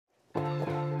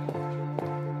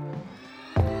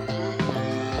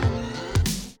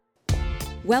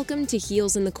Welcome to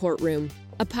Heels in the Courtroom,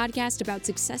 a podcast about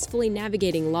successfully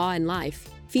navigating law and life,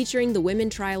 featuring the women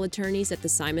trial attorneys at the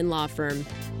Simon Law Firm.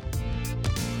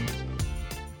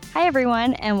 Hi,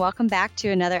 everyone, and welcome back to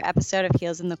another episode of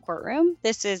Heels in the Courtroom.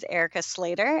 This is Erica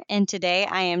Slater, and today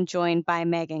I am joined by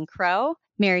Megan Crow,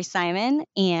 Mary Simon,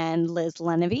 and Liz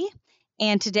Lenevy.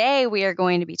 And today we are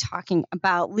going to be talking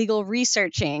about legal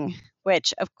researching,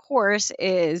 which, of course,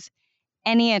 is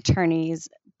any attorney's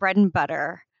bread and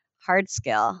butter, hard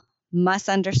skill, must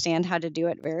understand how to do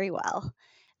it very well.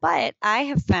 But I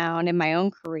have found in my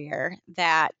own career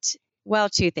that, well,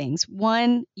 two things.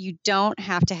 One, you don't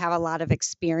have to have a lot of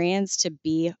experience to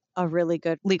be a really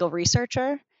good legal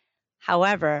researcher.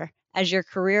 However, as your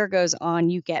career goes on,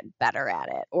 you get better at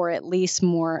it, or at least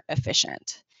more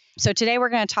efficient. So today we're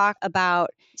going to talk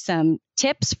about some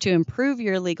tips to improve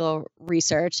your legal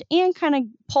research and kind of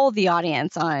poll the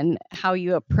audience on how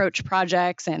you approach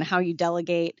projects and how you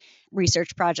delegate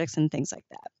research projects and things like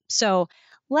that. So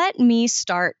let me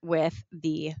start with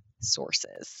the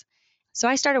sources. So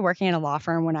I started working at a law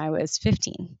firm when I was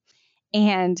 15.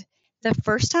 And the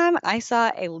first time I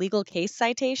saw a legal case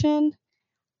citation,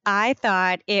 I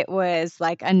thought it was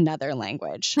like another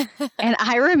language. And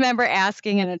I remember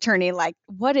asking an attorney, like,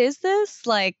 what is this?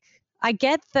 Like, I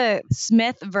get the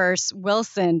Smith versus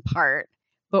Wilson part,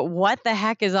 but what the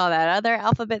heck is all that other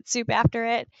alphabet soup after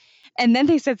it? And then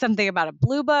they said something about a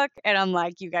blue book, and I'm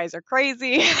like, you guys are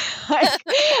crazy.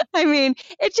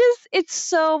 It's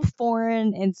so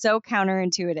foreign and so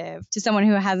counterintuitive to someone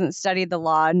who hasn't studied the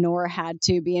law nor had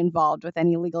to be involved with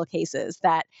any legal cases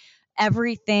that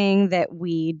everything that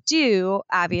we do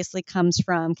obviously comes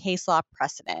from case law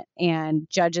precedent and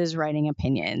judges writing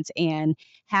opinions and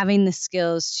having the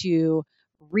skills to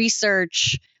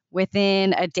research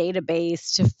within a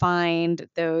database to find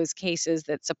those cases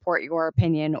that support your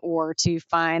opinion or to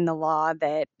find the law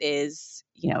that is,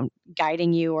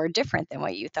 guiding you or different than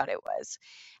what you thought it was.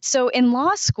 So in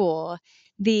law school,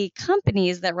 the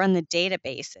companies that run the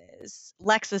databases,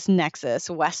 LexisNexis,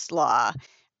 Westlaw,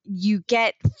 you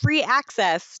get free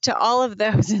access to all of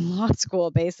those in law school,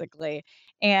 basically.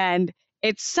 And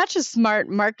it's such a smart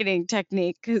marketing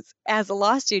technique because as a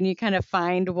law student, you kind of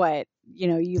find what,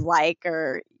 you like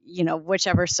or,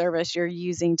 whichever service you're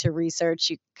using to research,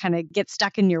 you kind of get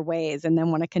stuck in your ways and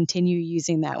then want to continue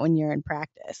using that when you're in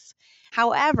practice.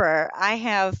 However, I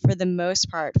have, for the most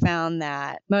part, found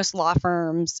that most law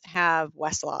firms have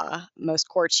Westlaw. Most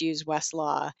courts use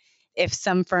Westlaw. If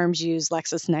some firms use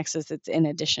LexisNexis, it's in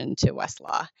addition to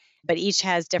Westlaw. But each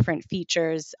has different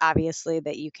features, obviously,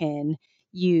 that you can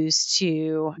use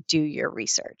to do your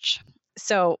research.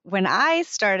 So when I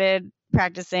started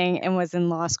practicing and was in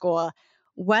law school,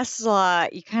 Westlaw,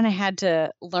 you kind of had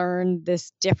to learn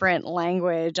this different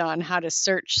language on how to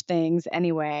search things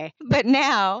anyway. But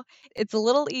now it's a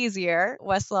little easier.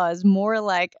 Westlaw is more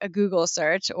like a Google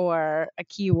search or a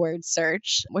keyword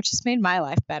search, which has made my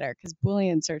life better because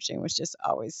Boolean searching was just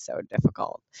always so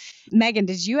difficult. Megan,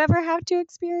 did you ever have to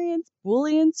experience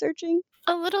Boolean searching?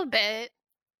 A little bit.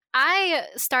 I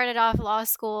started off law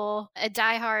school a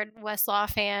diehard Westlaw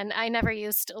fan. I never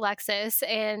used Lexis,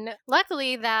 and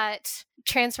luckily that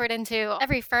transferred into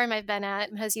every firm I've been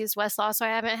at has used Westlaw, so I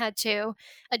haven't had to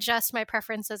adjust my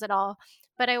preferences at all.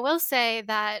 But I will say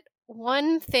that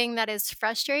one thing that is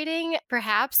frustrating,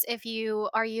 perhaps if you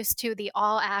are used to the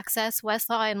all-access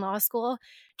Westlaw in law school,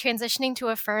 transitioning to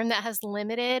a firm that has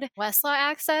limited Westlaw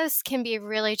access can be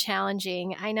really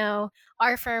challenging. I know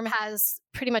our firm has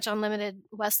pretty much unlimited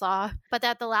Westlaw, but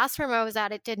at the last firm I was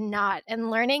at, it did not.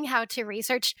 And learning how to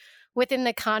research within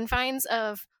the confines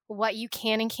of what you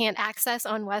can and can't access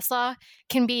on Westlaw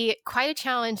can be quite a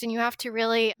challenge, and you have to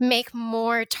really make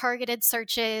more targeted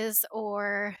searches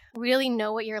or really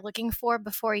know what you're looking for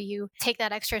before you take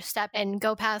that extra step and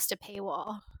go past a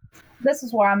paywall. This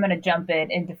is where I'm going to jump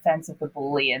in defense of the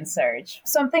Boolean search.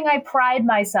 Something I pride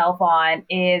myself on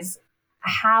is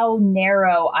how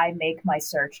narrow I make my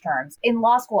search terms. In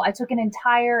law school, I took an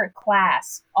entire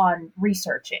class on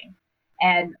researching.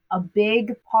 And a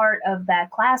big part of that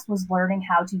class was learning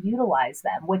how to utilize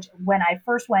them, which when I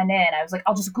first went in, I was like,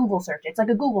 I'll just Google search. It's like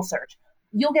a Google search.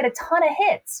 You'll get a ton of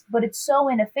hits, but it's so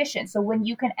inefficient. So when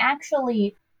you can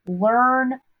actually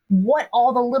learn what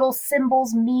all the little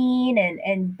symbols mean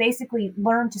and basically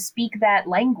learn to speak that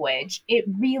language, it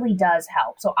really does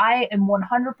help. So I am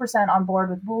 100% on board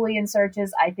with Boolean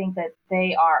searches. I think that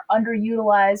they are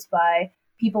underutilized by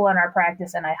people in our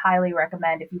practice, and I highly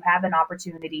recommend if you have an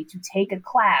opportunity to take a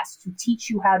class to teach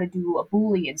you how to do a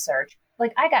Boolean search.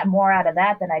 Like, I got more out of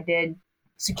that than I did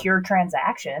secure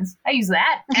transactions. I use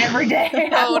that every day.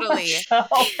 Totally.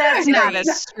 That's not a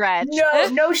stretch.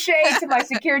 No shade to my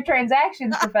secure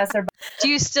transactions, Professor. Do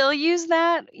you still use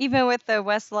that even with the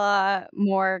Westlaw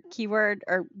more keyword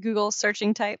or Google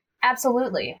searching type?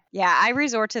 Absolutely. Yeah, I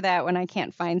resort to that when I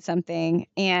can't find something.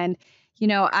 And,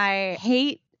 I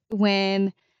hate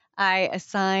when I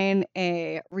assign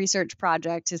a research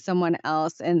project to someone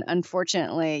else. And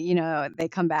unfortunately, they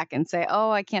come back and say,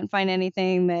 oh, I can't find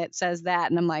anything that says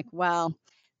that. And I'm like, well,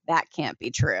 that can't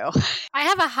be true. I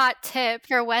have a hot tip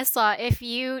for Westlaw. If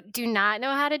you do not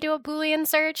know how to do a Boolean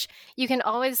search, you can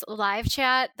always live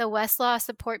chat the Westlaw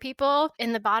support people.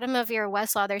 In the bottom of your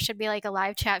Westlaw, there should be like a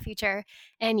live chat feature,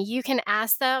 and you can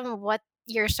ask them what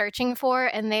you're searching for,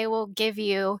 and they will give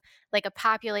you like a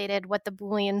populated what the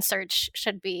Boolean search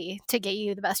should be to get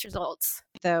you the best results.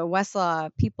 The Westlaw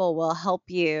people will help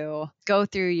you go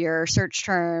through your search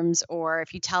terms, or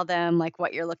if you tell them like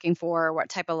what you're looking for, what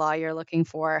type of law you're looking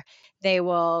for, they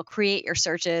will create your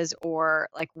searches or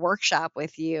like workshop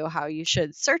with you how you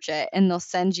should search it. And they'll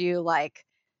send you like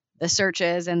the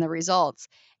searches and the results.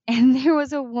 And there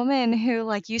was a woman who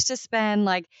like used to spend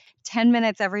like 10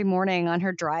 minutes every morning on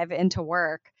her drive into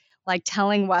work, like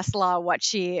telling Westlaw what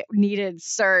she needed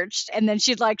searched. And then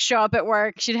she'd like show up at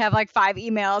work. She'd have like 5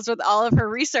 emails with all of her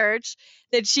research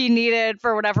that she needed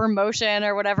for whatever motion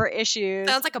or whatever issues.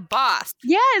 Sounds like a boss.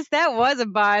 Yes, that was a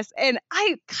boss. And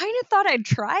I kind of thought I'd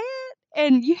try it.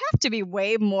 And you have to be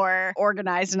way more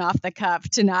organized and off the cuff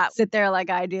to not sit there like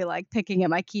I do, like picking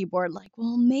at my keyboard, like,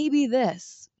 well, maybe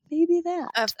this, maybe that.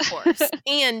 Of course.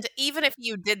 And even if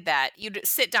you did that, you'd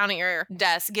sit down at your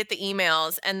desk, get the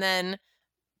emails, and then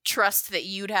trust that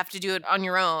you'd have to do it on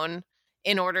your own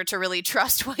in order to really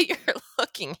trust what you're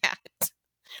looking at.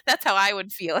 That's how I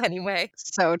would feel anyway.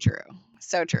 So true.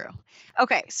 So true.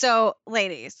 Okay. So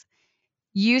ladies,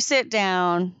 you sit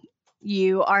down,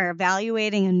 you are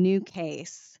evaluating a new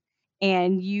case,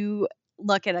 and you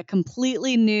look at a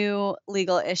completely new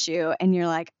legal issue and you're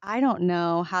like, I don't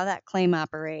know how that claim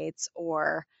operates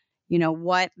or,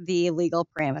 what the legal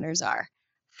parameters are.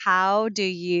 How do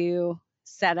you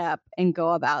set up and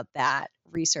go about that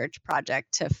research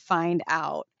project to find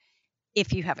out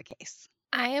if you have a case?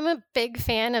 I am a big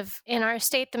fan of, in our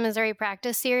state, the Missouri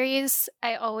Practice Series.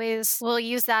 I always will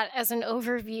use that as an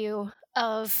overview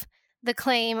of the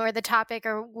claim or the topic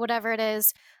or whatever it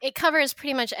is. It covers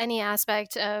pretty much any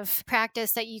aspect of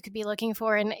practice that you could be looking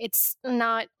for. And it's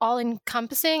not all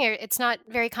encompassing, or it's not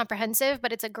very comprehensive,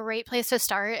 but it's a great place to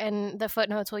start. And the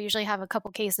footnotes will usually have a couple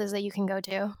cases that you can go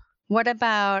to. What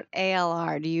about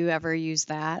ALR? Do you ever use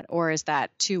that, or is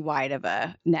that too wide of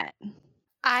a net?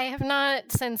 I have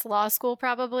not since law school,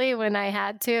 probably, when I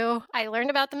had to. I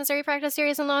learned about the Missouri Practice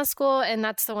Series in law school, and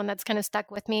that's the one that's kind of stuck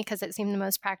with me because it seemed the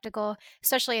most practical,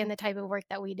 especially in the type of work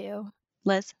that we do.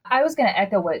 Liz? I was going to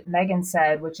echo what Megan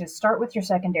said, which is start with your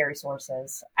secondary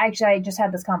sources. Actually, I just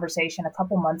had this conversation a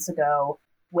couple months ago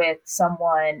with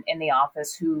someone in the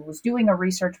office who was doing a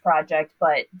research project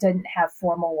but didn't have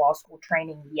formal law school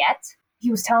training yet. He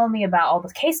was telling me about all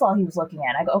the case law he was looking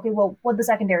at. I go, okay, well, what did the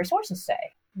secondary sources say?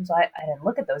 So I didn't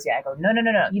look at those yet. I go, no.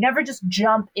 You never just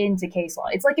jump into case law.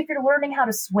 It's like if you're learning how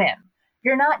to swim.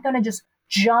 You're not going to just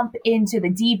jump into the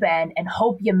deep end and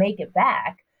hope you make it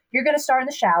back. You're going to start in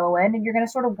the shallow end and you're going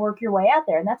to sort of work your way out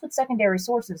there. And that's what secondary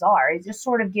sources are. It just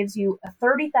sort of gives you a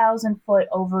 30,000-foot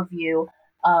overview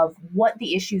of what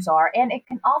the issues are. And it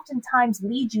can oftentimes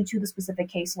lead you to the specific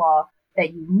case law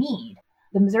that you need.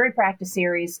 The Missouri Practice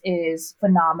Series is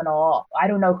phenomenal. I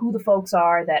don't know who the folks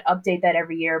are that update that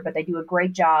every year, but they do a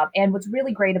great job. And what's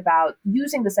really great about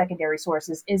using the secondary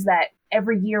sources is that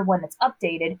every year when it's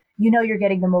updated, you're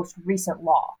getting the most recent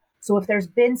law. So if there's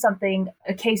been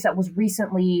a case that was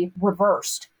recently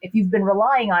reversed, if you've been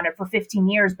relying on it for 15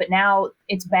 years, but now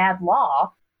it's bad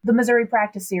law, the Missouri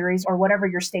Practice Series or whatever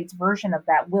your state's version of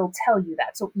that will tell you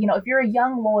that. So, if you're a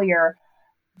young lawyer,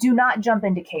 do not jump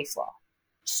into case law.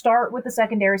 Start with the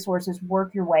secondary sources,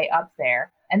 work your way up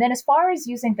there. And then as far as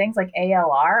using things like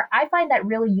ALR, I find that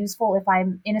really useful if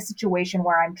I'm in a situation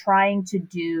where I'm trying to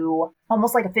do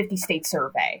almost like a 50-state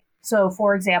survey. So,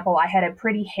 for example, I had a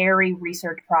pretty hairy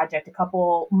research project a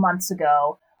couple months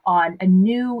ago on a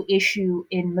new issue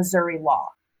in Missouri law.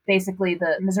 Basically,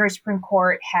 the Missouri Supreme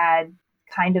Court had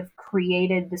kind of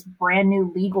created this brand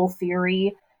new legal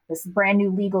theory, this brand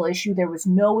new legal issue. There was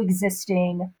no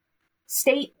existing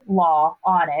state law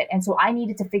on it. And so I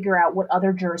needed to figure out what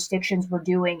other jurisdictions were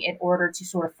doing in order to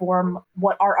sort of form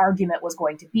what our argument was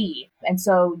going to be. And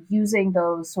so using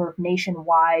those sort of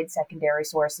nationwide secondary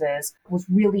sources was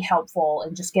really helpful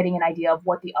in just getting an idea of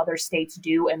what the other states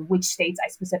do and which states I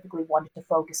specifically wanted to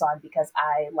focus on because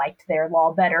I liked their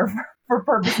law better for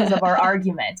purposes of our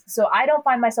argument. So I don't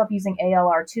find myself using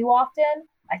ALR too often.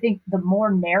 I think the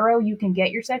more narrow you can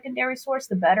get your secondary source,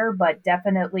 the better, but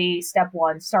definitely step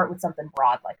one, start with something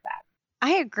broad like that.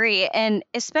 I agree. And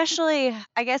especially,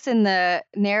 I guess, in the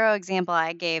narrow example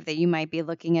I gave that you might be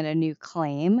looking at a new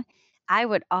claim, I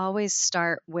would always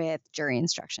start with jury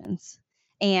instructions.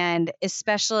 And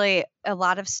especially a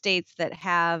lot of states that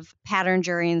have pattern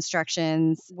jury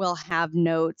instructions will have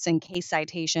notes and case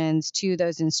citations to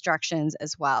those instructions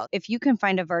as well. If you can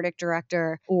find a verdict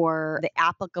director or the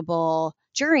applicable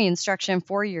jury instruction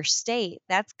for your state,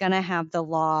 that's going to have the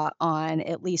law on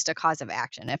at least a cause of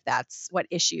action if that's what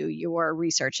issue you're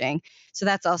researching. So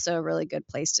that's also a really good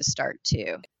place to start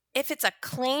too. If it's a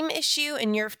claim issue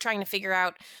and you're trying to figure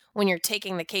out when you're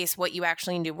taking the case what you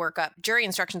actually need to work up, jury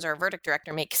instructions or a verdict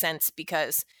director make sense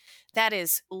because that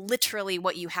is literally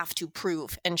what you have to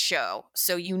prove and show.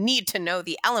 So you need to know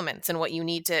the elements and what you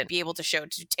need to be able to show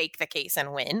to take the case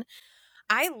and win.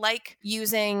 I like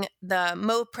using the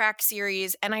MoPrac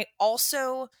series, and I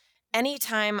also,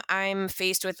 anytime I'm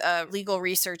faced with a legal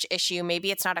research issue,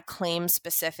 maybe it's not a claim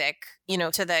specific,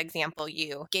 to the example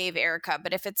you gave, Erica,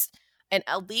 but if it's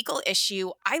a legal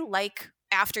issue, I like,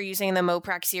 after using the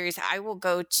MoPrac series, I will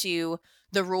go to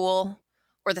the rule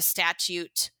or the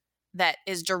statute that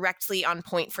is directly on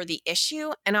point for the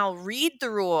issue, and I'll read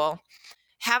the rule,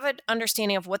 have an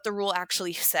understanding of what the rule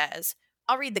actually says.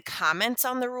 I'll read the comments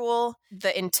on the rule,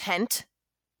 the intent,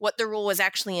 what the rule was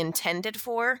actually intended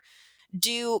for,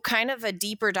 do kind of a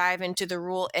deeper dive into the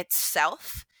rule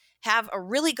itself, have a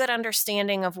really good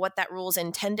understanding of what that rule is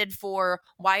intended for,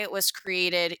 why it was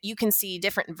created. You can see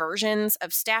different versions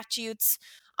of statutes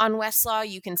on Westlaw.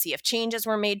 You can see if changes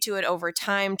were made to it over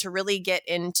time to really get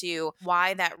into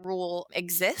why that rule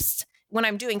exists. When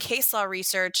I'm doing case law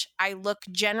research, I look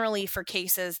generally for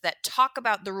cases that talk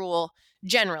about the rule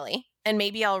generally. And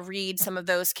maybe I'll read some of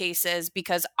those cases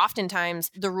because oftentimes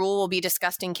the rule will be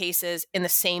discussed in cases in the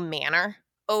same manner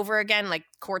over again. Like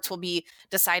courts will be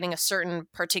deciding a certain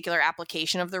particular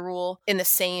application of the rule in the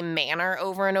same manner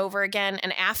over and over again.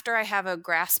 And after I have a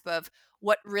grasp of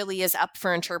what really is up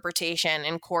for interpretation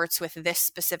in courts with this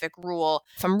specific rule,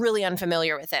 if I'm really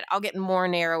unfamiliar with it, I'll get more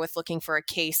narrow with looking for a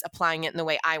case, applying it in the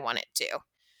way I want it to.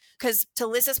 Because to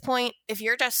Liz's point, if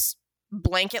you're just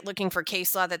blanket looking for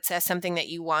case law that says something that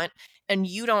you want, and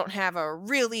you don't have a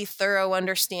really thorough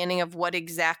understanding of what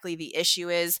exactly the issue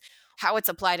is, how it's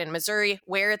applied in Missouri,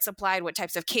 where it's applied, what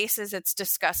types of cases it's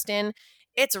discussed in,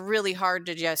 it's really hard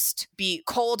to just be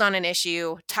cold on an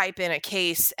issue, type in a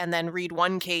case, and then read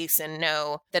one case and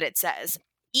know that it says.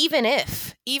 Even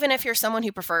if you're someone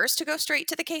who prefers to go straight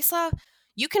to the case law,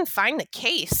 you can find the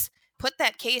case, put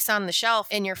that case on the shelf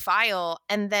in your file,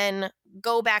 and then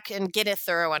go back and get a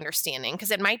thorough understanding.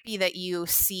 Because it might be that you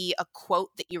see a quote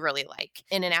that you really like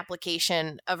in an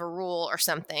application of a rule or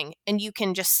something, and you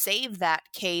can just save that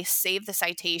case, save the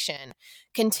citation,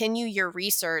 continue your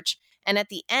research. And at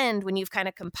the end, when you've kind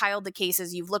of compiled the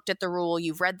cases, you've looked at the rule,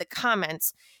 you've read the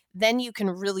comments, then you can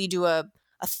really do a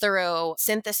thorough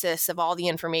synthesis of all the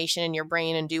information in your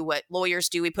brain and do what lawyers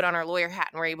do. We put on our lawyer hat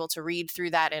and we're able to read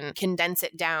through that and condense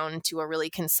it down to a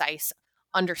really concise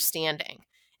understanding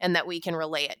and that we can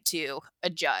relay it to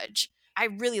a judge. I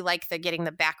really like getting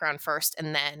the background first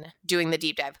and then doing the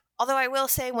deep dive. Although I will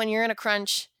say when you're in a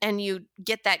crunch and you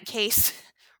get that case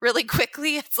really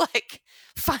quickly, it's like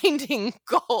finding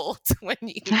gold when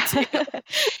you do.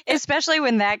 Especially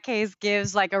when that case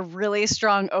gives like a really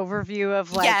strong overview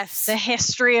of like Yes. the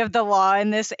history of the law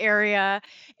in this area.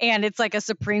 And it's like a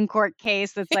Supreme Court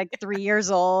case that's like 3 years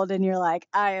old. And you're like,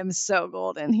 I am so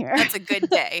golden here. That's a good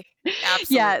day.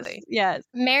 Absolutely. Yes.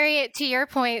 Mary, to your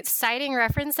point, citing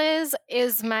references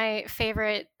is one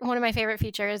of my favorite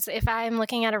features. If I'm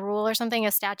looking at a rule or something,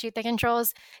 a statute that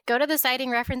controls, go to the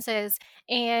citing references,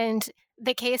 and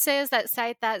the cases that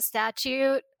cite that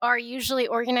statute are usually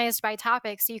organized by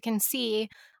topic. So you can see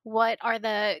what are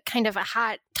the kind of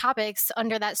hot topics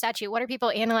under that statute. What are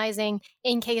people analyzing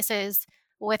in cases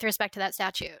with respect to that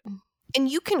statute? And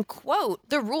you can quote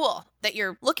the rule that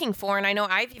you're looking for. And I know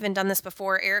I've even done this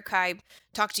before. Erica, I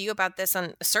talked to you about this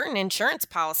on certain insurance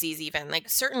policies, even like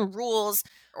certain rules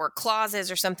or clauses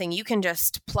or something. You can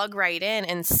just plug right in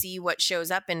and see what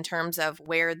shows up in terms of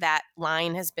where that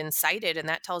line has been cited. And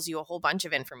that tells you a whole bunch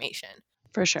of information.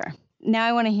 For sure. now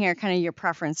I want to hear kind of your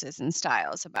preferences and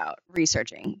styles about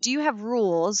researching. Do you have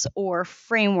rules or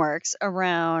frameworks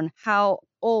around how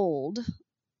old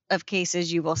of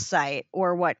cases you will cite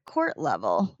or what court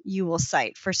level you will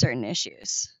cite for certain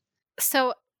issues?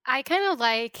 So I kind of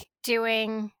like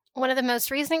doing one of the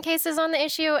most recent cases on the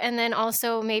issue, and then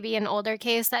also maybe an older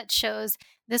case that shows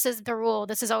this is the rule.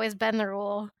 This has always been the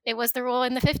rule. It was the rule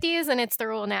in the 50s and it's the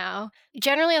rule now.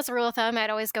 Generally, as a rule of thumb, I'd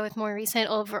always go with more recent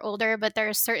over older, but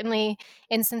there's certainly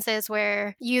instances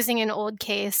where using an old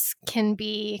case can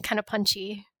be kind of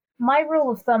punchy. My rule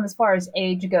of thumb as far as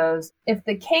age goes, if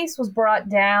the case was brought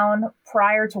down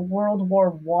prior to World War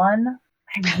One,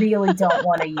 I really don't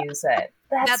want to use it.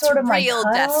 That's sort of real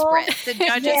my cutoff. desperate. The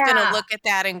judge is going to look at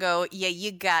that and go, yeah,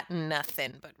 you got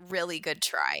nothing, but really good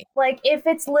try. Like, if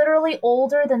it's literally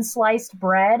older than sliced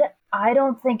bread, I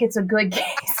don't think it's a good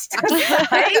case to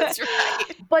cite. That's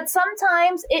right. But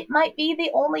sometimes it might be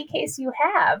the only case you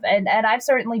have. And I've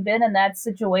certainly been in that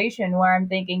situation where I'm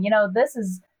thinking, this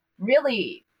is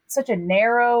really such a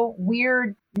narrow,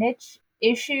 weird niche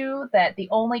issue that the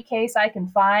only case I can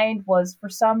find was for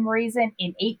some reason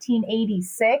in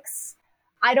 1886.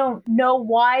 I don't know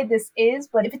why this is,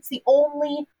 but if it's the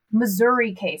only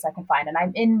Missouri case I can find, and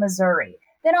I'm in Missouri,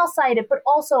 then I'll cite it. But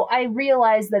also I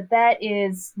realize that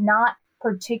is not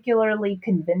particularly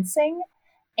convincing,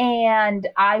 and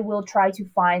I will try to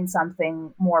find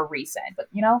something more recent. But,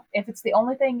 if it's the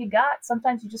only thing you got,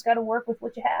 sometimes you just got to work with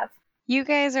what you have. You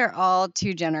guys are all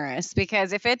too generous,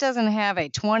 because if it doesn't have a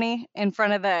 20 in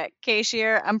front of the case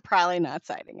year, I'm probably not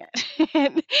citing it. You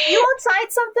won't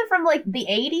cite something from like the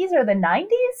 80s or the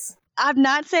 90s? I'm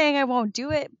not saying I won't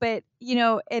do it, but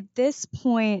at this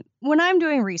point, when I'm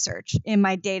doing research in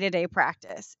my day-to-day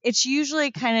practice, it's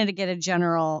usually kind of to get a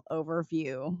general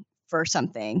overview for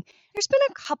something. There's been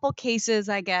a couple cases,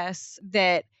 I guess,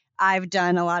 that I've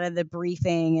done a lot of the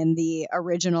briefing and the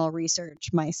original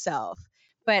research myself.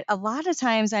 But a lot of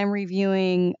times I'm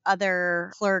reviewing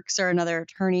other clerks or another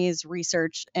attorney's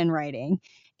research and writing.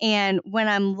 And when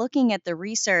I'm looking at the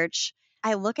research,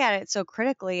 I look at it so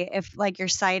critically. If like you're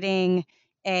citing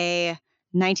a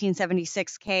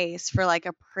 1976 case for like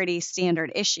a pretty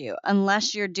standard issue,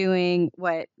 unless you're doing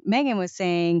what Megan was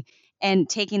saying and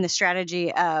taking the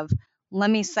strategy of, let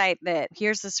me cite that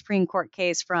here's the Supreme Court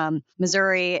case from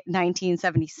Missouri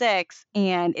 1976,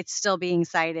 and it's still being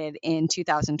cited in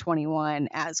 2021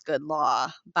 as good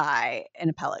law by an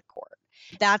appellate court.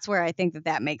 That's where I think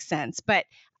that makes sense. But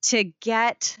to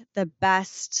get the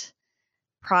best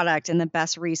product and the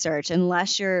best research,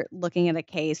 unless you're looking at a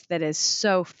case that is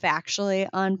so factually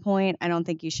on point, I don't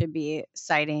think you should be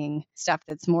citing stuff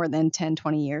that's more than 10,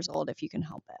 20 years old if you can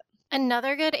help it.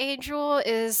 Another good age rule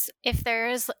is if there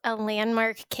is a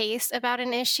landmark case about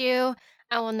an issue,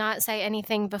 I will not cite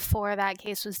anything before that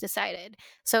case was decided.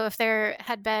 So if there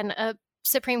had been a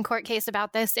Supreme Court case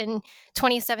about this in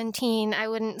 2017, I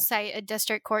wouldn't cite a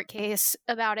district court case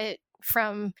about it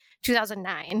from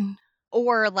 2009.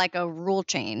 Or like a rule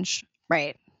change,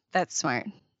 right? That's smart.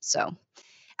 So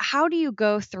how do you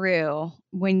go through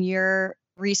when you're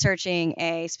researching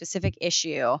a specific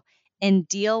issue and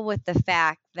deal with the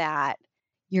fact that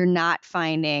you're not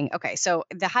finding, okay, so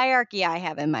the hierarchy I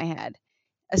have in my head,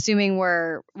 assuming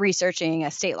we're researching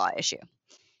a state law issue,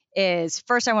 is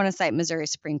first I want to cite Missouri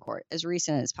Supreme Court as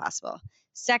recent as possible.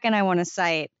 Second, I want to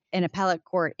cite an appellate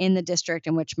court in the district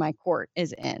in which my court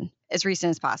is in as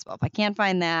recent as possible. If I can't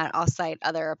find that, I'll cite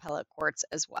other appellate courts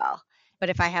as well.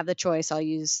 But if I have the choice, I'll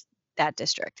use that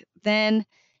district. Then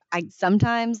I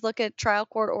sometimes look at trial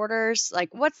court orders. Like,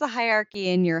 what's the hierarchy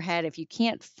in your head if you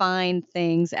can't find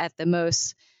things at the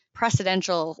most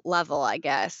precedential level, I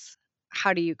guess?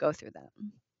 How do you go through that?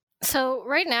 So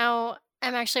right now,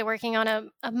 I'm actually working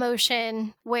on a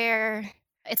motion where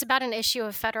it's about an issue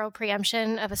of federal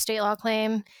preemption of a state law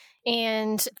claim.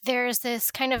 And there's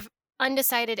this kind of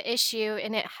undecided issue,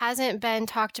 and it hasn't been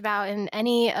talked about in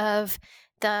any of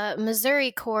the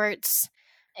Missouri courts.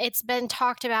 It's been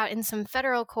talked about in some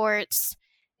federal courts,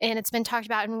 and it's been talked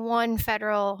about in one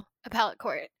federal appellate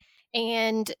court.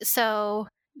 And so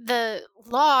the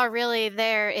law really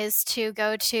there is to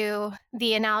go to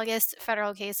the analogous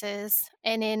federal cases.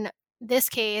 And in this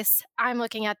case, I'm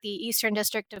looking at the Eastern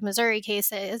District of Missouri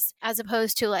cases as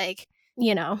opposed to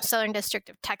Southern District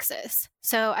of Texas.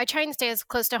 So I try and stay as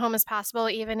close to home as possible,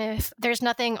 even if there's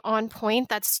nothing on point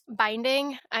that's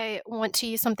binding. I want to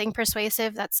use something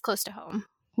persuasive that's close to home.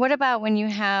 What about when you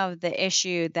have the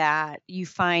issue that you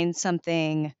find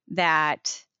something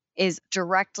that is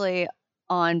directly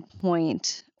on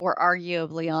point or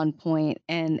arguably on point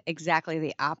and exactly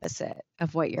the opposite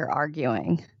of what you're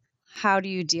arguing? How do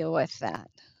you deal with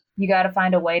that? You got to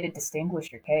find a way to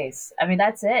distinguish your case. I mean,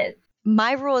 that's it.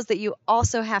 My rule is that you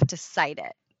also have to cite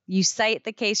it. You cite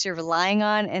the case you're relying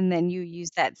on, and then you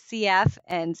use that CF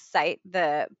and cite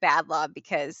the bad law,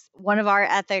 because one of our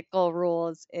ethical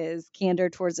rules is candor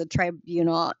towards a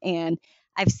tribunal. And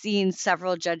I've seen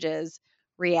several judges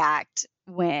react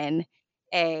when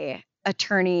a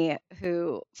attorney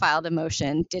who filed a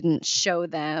motion didn't show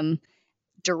them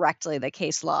directly the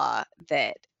case law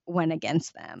that went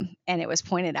against them, and it was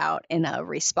pointed out in a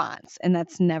response, and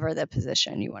that's never the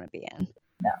position you want to be in.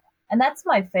 No. And that's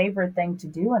my favorite thing to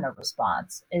do in a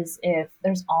response, is if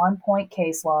there's on-point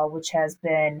case law which has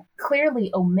been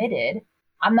clearly omitted.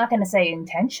 I'm not going to say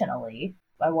intentionally.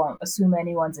 I won't assume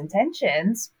anyone's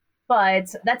intentions,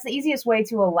 but that's the easiest way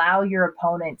to allow your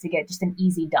opponent to get just an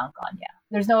easy dunk on you.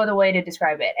 There's no other way to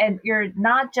describe it. And you're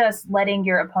not just letting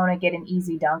your opponent get an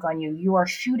easy dunk on you. You are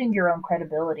shooting your own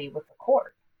credibility with the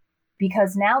court.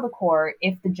 Because now the court,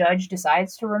 if the judge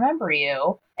decides to remember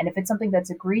you, and if it's something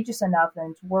that's egregious enough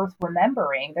and it's worth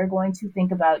remembering, they're going to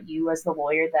think about you as the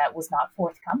lawyer that was not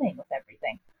forthcoming with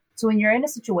everything. So when you're in a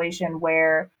situation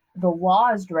where the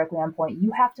law is directly on point,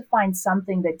 you have to find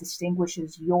something that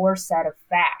distinguishes your set of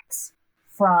facts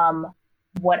from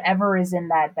whatever is in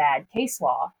that bad case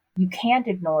law. You can't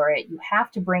ignore it. You have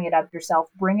to bring it up yourself,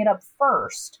 bring it up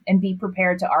first, and be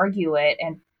prepared to argue it.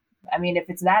 And I mean, if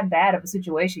it's that bad of a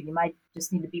situation, you might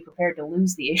just need to be prepared to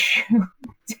lose the issue.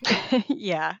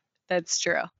 Yeah, that's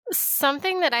true.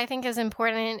 Something that I think is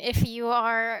important if you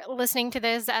are listening to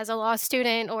this as a law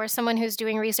student or someone who's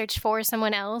doing research for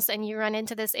someone else and you run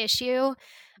into this issue,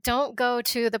 don't go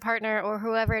to the partner or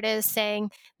whoever it is saying,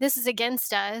 this is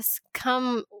against us.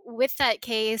 Come with that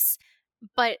case,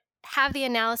 but have the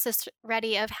analysis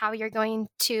ready of how you're going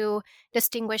to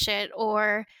distinguish it,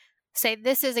 or say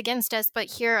this is against us, but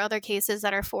here are other cases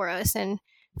that are for us, and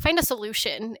find a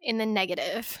solution in the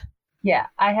negative. Yeah,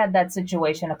 I had that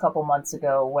situation a couple months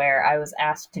ago where I was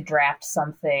asked to draft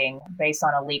something based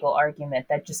on a legal argument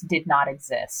that just did not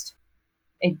exist.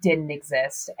 It didn't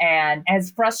exist. And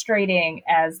as frustrating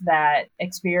as that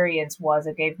experience was,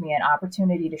 it gave me an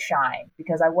opportunity to shine,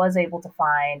 because I was able to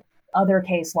find other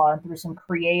case law and through some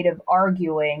creative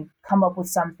arguing, come up with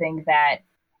something that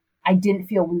I didn't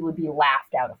feel we would be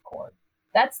laughed out of court.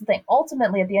 That's the thing.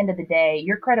 Ultimately, at the end of the day,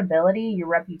 your credibility, your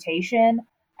reputation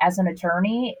as an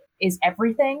attorney is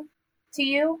everything to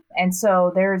you. And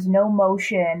so there's no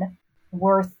motion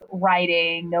worth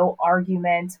writing, no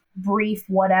argument, brief,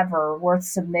 whatever, worth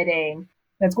submitting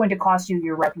that's going to cost you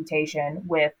your reputation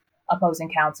with opposing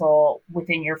counsel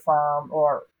within your firm,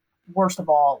 or worst of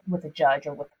all, with a judge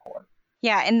or with the court.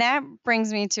 Yeah, and that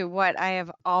brings me to what I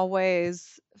have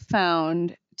always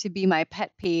found to be my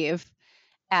pet peeve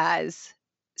as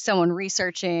someone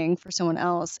researching for someone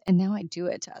else, and now I do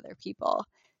it to other people.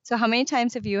 So how many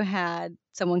times have you had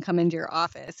someone come into your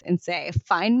office and say,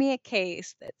 find me a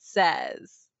case that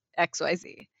says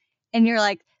XYZ? And you're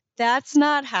like, that's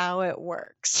not how it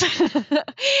works.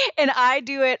 And I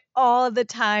do it all the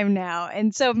time now.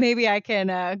 And so maybe I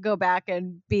can go back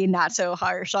and be not so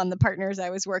harsh on the partners I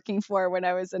was working for when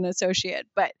I was an associate.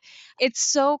 But it's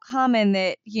so common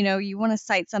that, you want to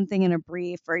cite something in a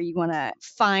brief, or you want to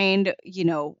find,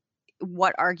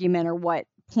 what argument or what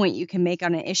point you can make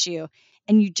on an issue.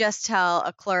 And you just tell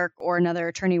a clerk or another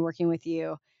attorney working with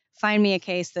you, find me a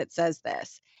case that says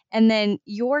this. And then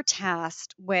you're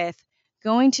tasked with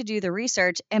going to do the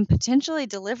research and potentially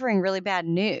delivering really bad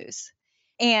news.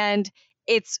 And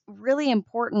it's really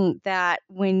important that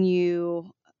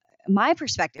my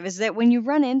perspective is that when you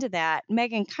run into that,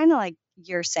 Megan, kind of like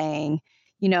you're saying,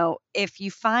 if you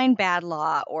find bad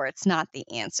law or it's not the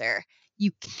answer,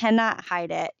 you cannot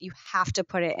hide it. You have to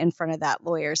put it in front of that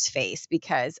lawyer's face,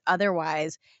 because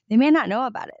otherwise they may not know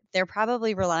about it. They're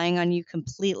probably relying on you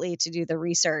completely to do the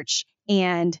research.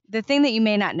 And the thing that you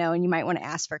may not know, and you might want to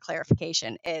ask for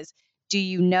clarification, is, do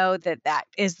you know that that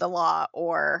is the law,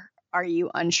 or are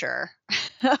you unsure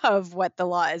of what the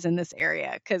law is in this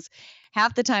area? Because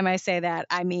half the time I say that,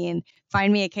 I mean,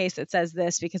 find me a case that says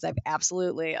this, because I've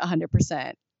absolutely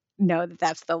 100% know that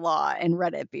that's the law and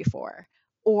read it before.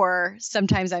 Or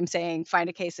sometimes I'm saying, find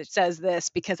a case that says this,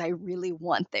 because I really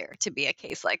want there to be a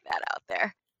case like that out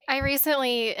there. I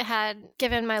recently had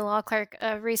given my law clerk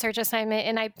a research assignment,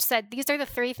 and I said, these are the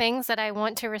 3 things that I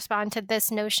want to respond to this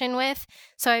notion with.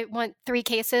 So I want 3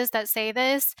 cases that say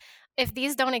this. If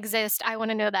these don't exist, I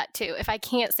want to know that too. If I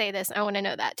can't say this, I want to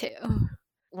know that too.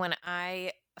 When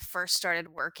I first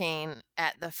started working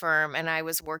at the firm, and I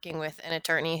was working with an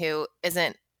attorney who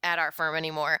isn't at our firm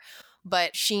anymore,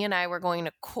 but she and I were going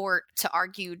to court to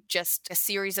argue just a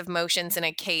series of motions in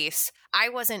a case. I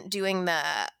wasn't doing the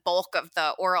bulk of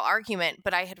the oral argument,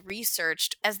 but I had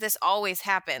researched, as this always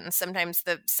happens. Sometimes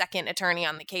the second attorney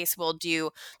on the case will do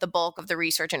the bulk of the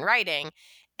research and writing.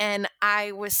 And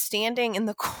I was standing in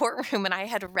the courtroom and I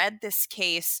had read this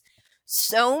case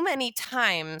so many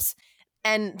times.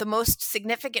 And the most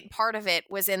significant part of it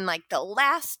was in like the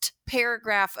last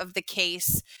paragraph of the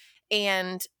case.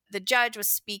 And the judge was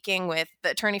speaking with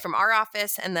the attorney from our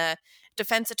office and the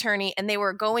defense attorney, and they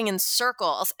were going in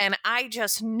circles. And I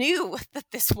just knew that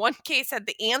this one case had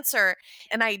the answer.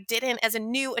 And I didn't, as a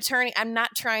new attorney, I'm not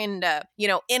trying to,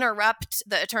 interrupt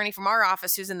the attorney from our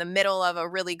office who's in the middle of a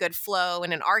really good flow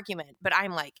in an argument. But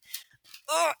I'm like,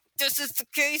 oh, this is the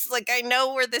case. Like, I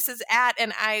know where this is at.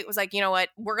 And I was like, you know what?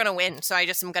 We're going to win. So I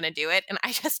just am going to do it. And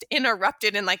I just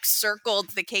interrupted and like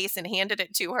circled the case and handed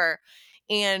it to her.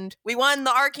 And we won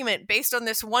the argument based on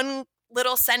this one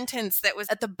little sentence that was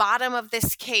at the bottom of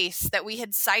this case that we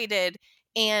had cited.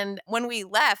 And when we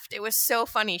left, it was so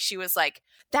funny. She was like,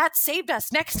 that saved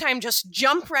us. Next time, just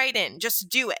jump right in. Just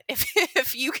do it.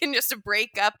 If you can just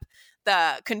break up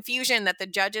the confusion that the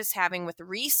judge is having with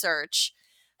research.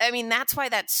 I mean, that's why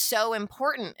that's so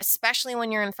important, especially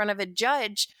when you're in front of a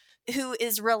judge who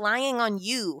is relying on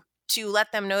you to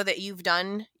let them know that you've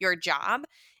done your job.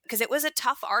 Because it was a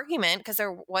tough argument because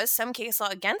there was some case law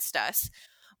against us.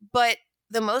 But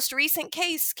the most recent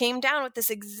case came down with this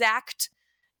exact,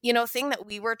 thing that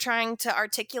we were trying to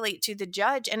articulate to the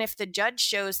judge. And if the judge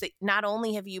shows that not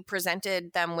only have you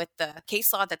presented them with the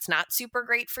case law that's not super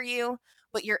great for you,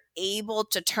 but you're able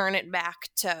to turn it back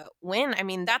to win. I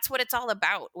mean, that's what it's all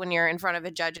about when you're in front of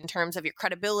a judge in terms of your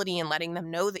credibility and letting them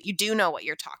know that you do know what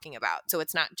you're talking about. So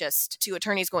it's not just two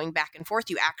attorneys going back and forth.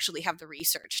 You actually have the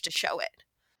research to show it.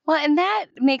 Well, and that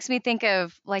makes me think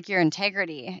of like your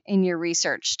integrity in your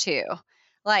research too.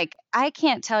 Like, I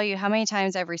can't tell you how many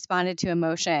times I've responded to a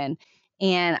motion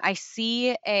and I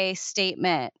see a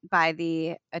statement by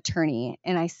the attorney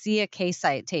and I see a case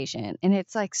citation and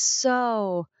it's like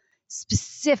so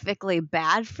specifically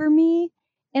bad for me.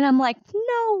 And I'm like,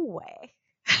 no way.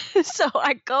 So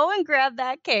I go and grab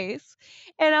that case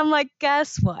and I'm like,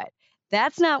 guess what?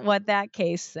 That's not what that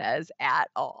case says at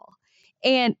all.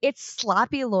 And it's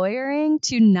sloppy lawyering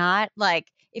to not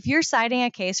if you're citing a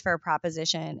case for a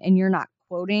proposition and you're not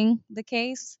quoting the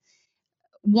case,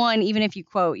 one, even if you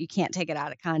quote, you can't take it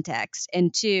out of context.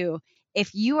 And two,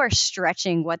 if you are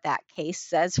stretching what that case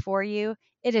says for you,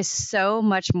 it is so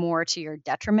much more to your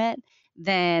detriment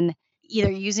than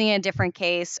either using a different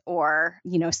case or,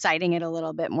 citing it a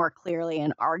little bit more clearly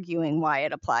and arguing why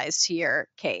it applies to your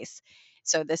case.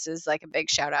 So this is like a big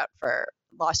shout out for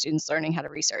law students learning how to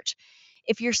research.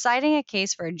 If you're citing a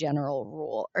case for a general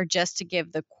rule or just to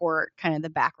give the court kind of the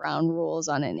background rules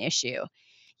on an issue,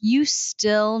 you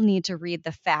still need to read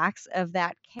the facts of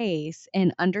that case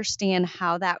and understand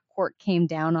how that court came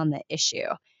down on the issue.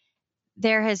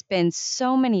 There has been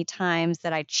so many times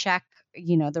that I check,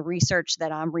 the research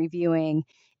that I'm reviewing,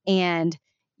 and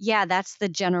yeah, that's the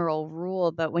general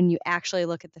rule. But when you actually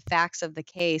look at the facts of the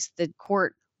case, the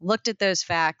court looked at those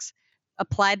facts,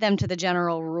 applied them to the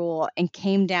general rule, and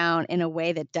came down in a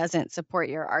way that doesn't support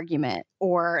your argument,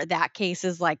 or that case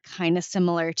is like kind of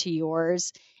similar to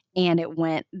yours and it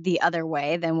went the other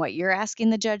way than what you're asking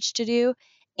the judge to do.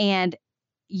 And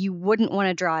you wouldn't want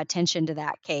to draw attention to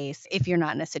that case if you're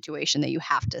not in a situation that you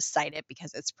have to cite it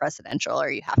because it's precedential or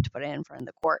you have to put it in front of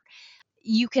the court.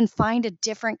 You can find a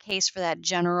different case for that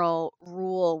general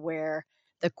rule where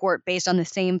the court, based on the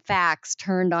same facts,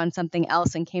 turned on something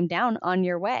else and came down on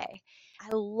your way. I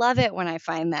love it when I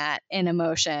find that in a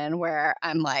motion where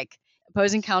I'm like,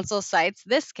 opposing counsel cites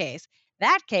this case.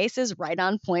 That case is right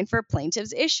on point for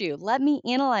plaintiff's issue. Let me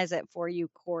analyze it for you,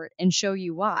 court, and show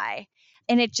you why.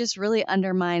 And it just really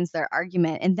undermines their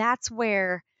argument. And that's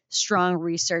where strong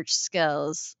research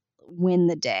skills win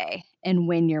the day and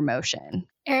win your motion.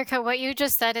 Erica, what you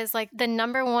just said is like the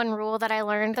number one rule that I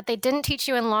learned that they didn't teach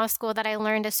you in law school that I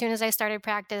learned as soon as I started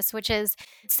practice, which is,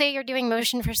 say you're doing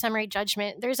motion for summary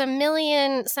judgment. There's a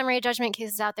million summary judgment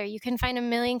cases out there. You can find a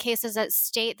million cases that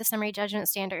state the summary judgment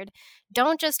standard.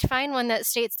 Don't just find one that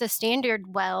states the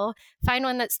standard well. Find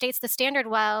one that states the standard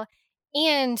well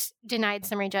and denied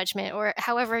summary judgment, or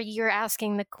however you're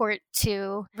asking the court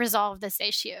to resolve this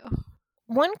issue.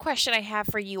 One question I have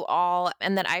for you all,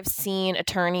 and that I've seen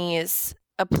attorneys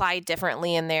apply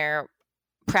differently in their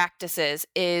practices,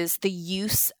 is the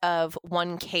use of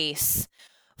one case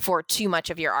for too much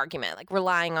of your argument, like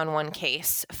relying on one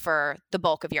case for the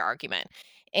bulk of your argument.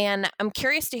 And I'm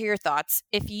curious to hear your thoughts.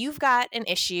 If you've got an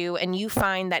issue and you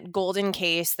find that golden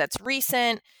case that's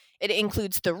recent, It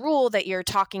includes the rule that you're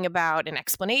talking about, an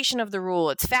explanation of the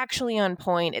rule. It's factually on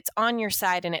point. It's on your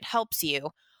side and it helps you.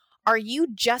 Are you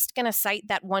just going to cite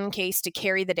that one case to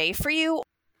carry the day for you?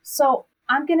 So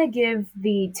I'm going to give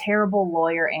the terrible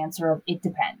lawyer answer of it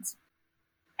depends.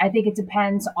 I think it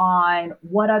depends on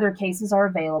what other cases are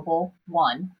available,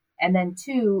 one. And then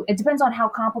two, it depends on how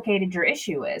complicated your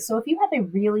issue is. So if you have a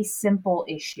really simple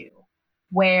issue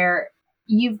where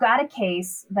you've got a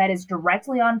case that is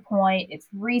directly on point, it's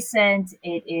recent,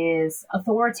 it is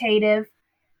authoritative,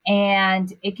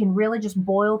 and it can really just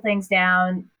boil things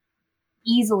down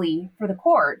easily for the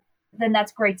court, then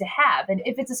that's great to have. And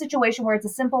if it's a situation where it's a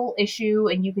simple issue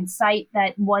and you can cite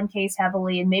that one case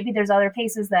heavily, and maybe there's other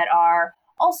cases that are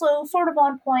also sort of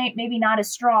on point, maybe not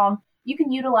as strong, you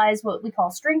can utilize what we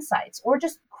call string cites, or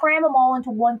just cram them all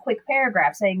into one quick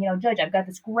paragraph saying, Judge, I've got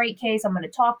this great case. I'm going to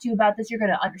talk to you about this. You're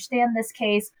going to understand this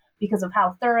case because of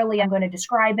how thoroughly I'm going to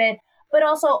describe it. But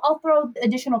also I'll throw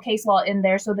additional case law in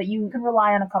there so that you can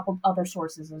rely on a couple other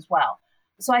sources as well.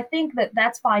 So I think that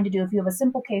that's fine to do if you have a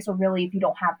simple case, or really if you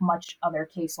don't have much other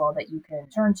case law that you can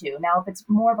turn to. Now, if it's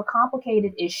more of a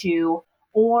complicated issue,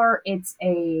 or it's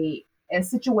a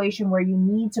situation where you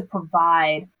need to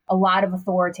provide a lot of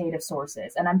authoritative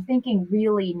sources, and I'm thinking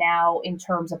really now in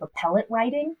terms of appellate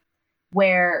writing,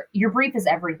 where your brief is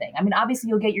everything. I mean, obviously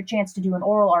you'll get your chance to do an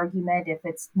oral argument if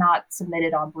it's not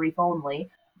submitted on brief only.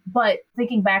 But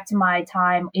thinking back to my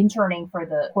time interning for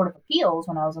the Court of Appeals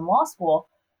when I was in law school,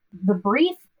 the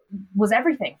brief was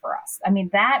everything for us. I mean,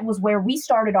 that was where we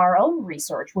started our own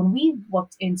research when we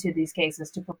looked into these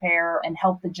cases to prepare and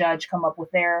help the judge come up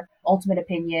with their ultimate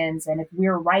opinions. And if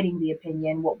we're writing the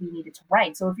opinion, what we needed to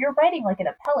write. So if you're writing like an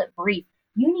appellate brief,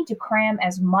 you need to cram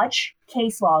as much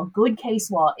case law, good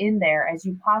case law in there as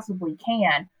you possibly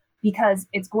can, because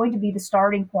it's going to be the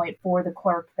starting point for the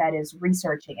clerk that is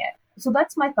researching it. So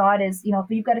that's my thought is, if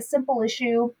you've got a simple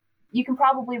issue, you can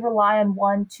probably rely on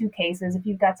 1-2 cases. If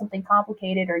you've got something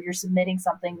complicated or you're submitting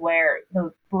something where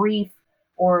the brief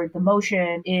or the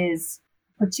motion is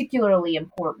particularly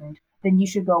important, then you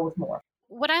should go with more.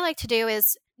 What I like to do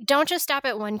is don't just stop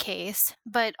at one case,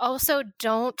 but also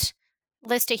don't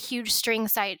list a huge string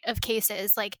cite of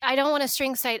cases. Like, I don't want to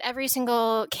string cite every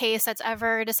single case that's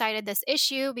ever decided this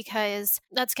issue, because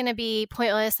that's going to be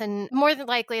pointless, and more than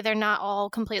likely they're not all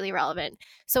completely relevant.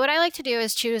 So what I like to do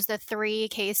is choose the 3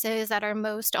 cases that are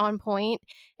most on point,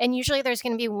 and usually there's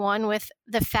going to be one with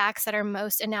the facts that are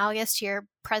most analogous to your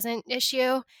present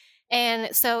issue.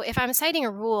 And so if I'm citing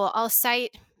a rule, I'll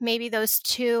cite maybe those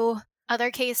 2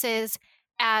 other cases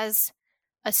as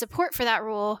a support for that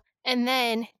rule, and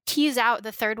then tease out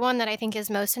the 3rd one that I think is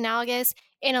most analogous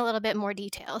in a little bit more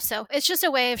detail. So it's just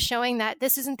a way of showing that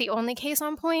this isn't the only case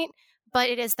on point, but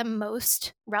it is the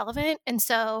most relevant. And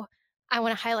so I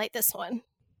want to highlight this one.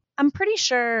 I'm pretty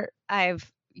sure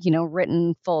I've,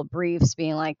 written full briefs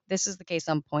being like, this is the case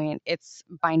on point. It's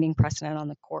binding precedent on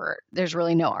the court. There's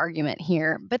really no argument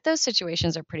here. But those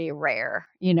situations are pretty rare,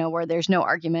 where there's no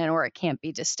argument or it can't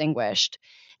be distinguished.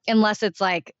 Unless it's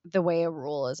like the way a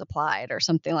rule is applied or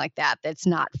something like that, that's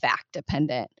not fact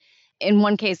dependent. In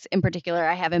one case in particular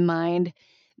I have in mind,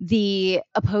 the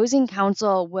opposing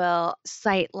counsel will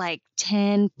cite like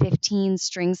 10, 15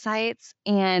 string cites.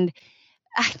 And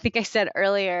I think I said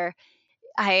earlier,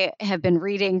 I have been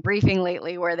reading briefing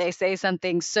lately where they say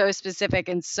something so specific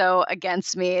and so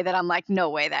against me that I'm like, no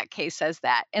way that case says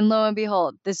that. And lo and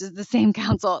behold, this is the same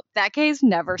counsel. That case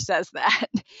never says that.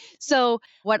 So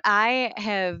what I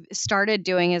have started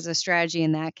doing as a strategy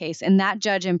in that case, and that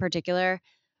judge in particular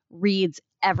reads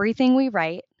everything we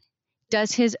write,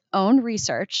 does his own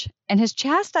research, and has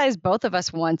chastised both of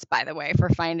us once, by the way, for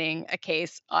finding a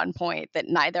case on point that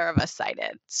neither of us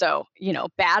cited. So,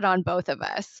 bad on both of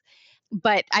us.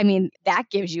 But I mean, that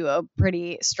gives you a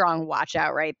pretty strong watch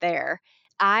out right there.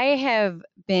 I have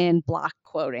been block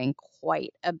quoting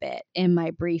quite a bit in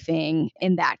my briefing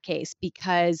in that case,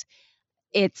 because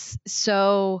it's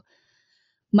so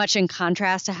much in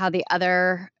contrast to how the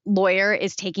other lawyer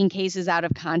is taking cases out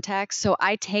of context. So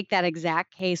I take that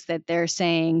exact case that they're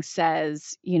saying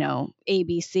says,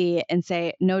 ABC, and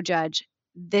say, no, judge,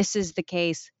 this is the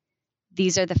case.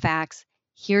 These are the facts.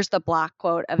 Here's the block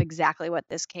quote of exactly what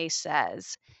this case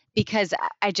says, because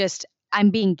I'm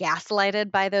being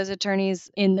gaslighted by those attorneys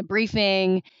in the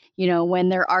briefing, when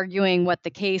they're arguing what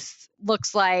the case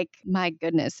looks like. My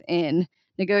goodness, in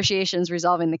negotiations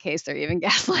resolving the case, they're even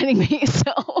gaslighting me.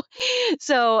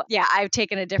 So yeah, I've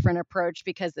taken a different approach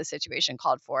because the situation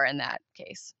called for in that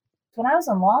case. When I was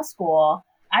in law school,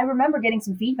 I remember getting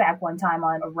some feedback one time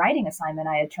on a writing assignment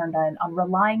I had turned on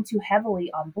relying too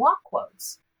heavily on block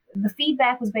quotes. The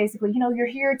feedback was basically, you're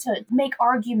here to make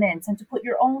arguments and to put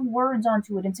your own words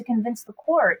onto it and to convince the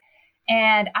court.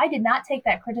 And I did not take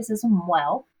that criticism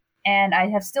well. And I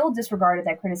have still disregarded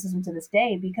that criticism to this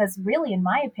day because really, in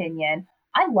my opinion,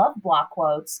 I love block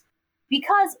quotes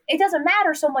because it doesn't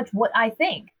matter so much what I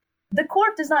think. The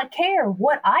court does not care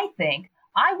what I think.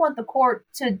 I want the court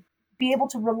to be able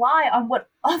to rely on what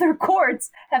other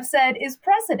courts have said is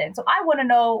precedent. So I want to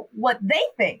know what they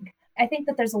think. I think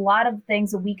that there's a lot of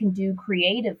things that we can do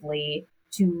creatively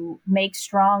to make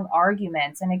strong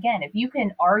arguments. And again, if you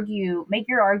can make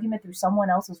your argument through someone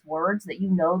else's words that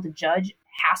the judge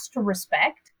has to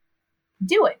respect,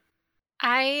 do it.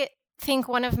 I think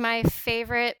one of my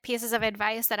favorite pieces of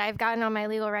advice that I've gotten on my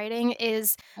legal writing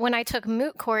is when I took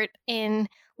moot court in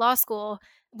law school.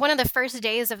 One of the first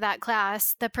days of that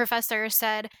class, the professor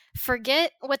said,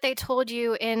 forget what they told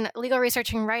you in legal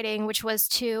research and writing, which was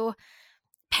to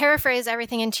paraphrase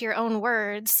everything into your own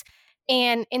words,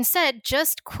 and instead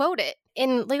just quote it.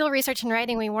 In legal research and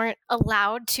writing, we weren't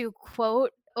allowed to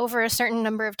quote over a certain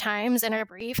number of times in our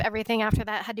brief. Everything after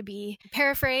that had to be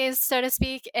paraphrased, so to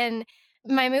speak. And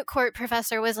my moot court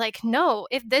professor was like, no,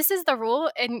 if this is the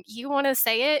rule and you want to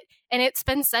say it and it's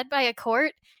been said by a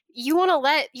court, you want to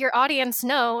let your audience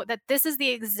know that this is the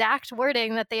exact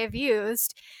wording that they have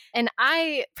used. And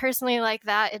I personally like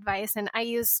that advice. And I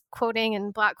use quoting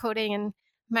and block quoting in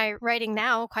my writing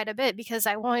now quite a bit because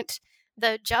I want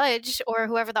the judge or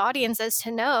whoever the audience is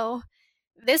to know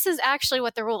this is actually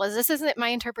what the rule is. This isn't my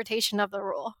interpretation of the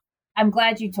rule. I'm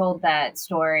glad you told that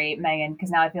story, Megan,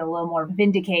 because now I feel a little more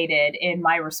vindicated in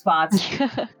my response.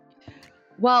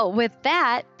 Well, with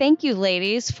that, thank you,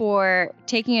 ladies, for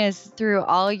taking us through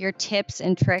all your tips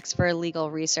and tricks for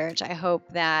legal research. I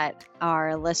hope that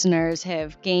our listeners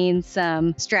have gained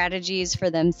some strategies for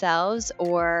themselves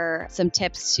or some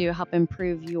tips to help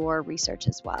improve your research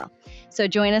as well. So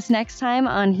join us next time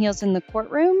on Heels in the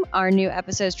Courtroom. Our new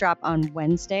episodes drop on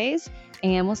Wednesdays,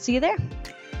 and we'll see you there.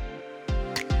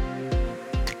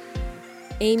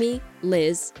 Amy,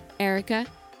 Liz, Erica,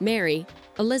 Mary,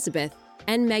 Elizabeth,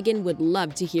 and Megan would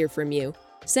love to hear from you.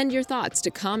 Send your thoughts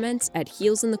to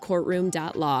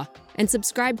comments@heelsinthecourtroom.law and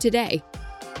subscribe today.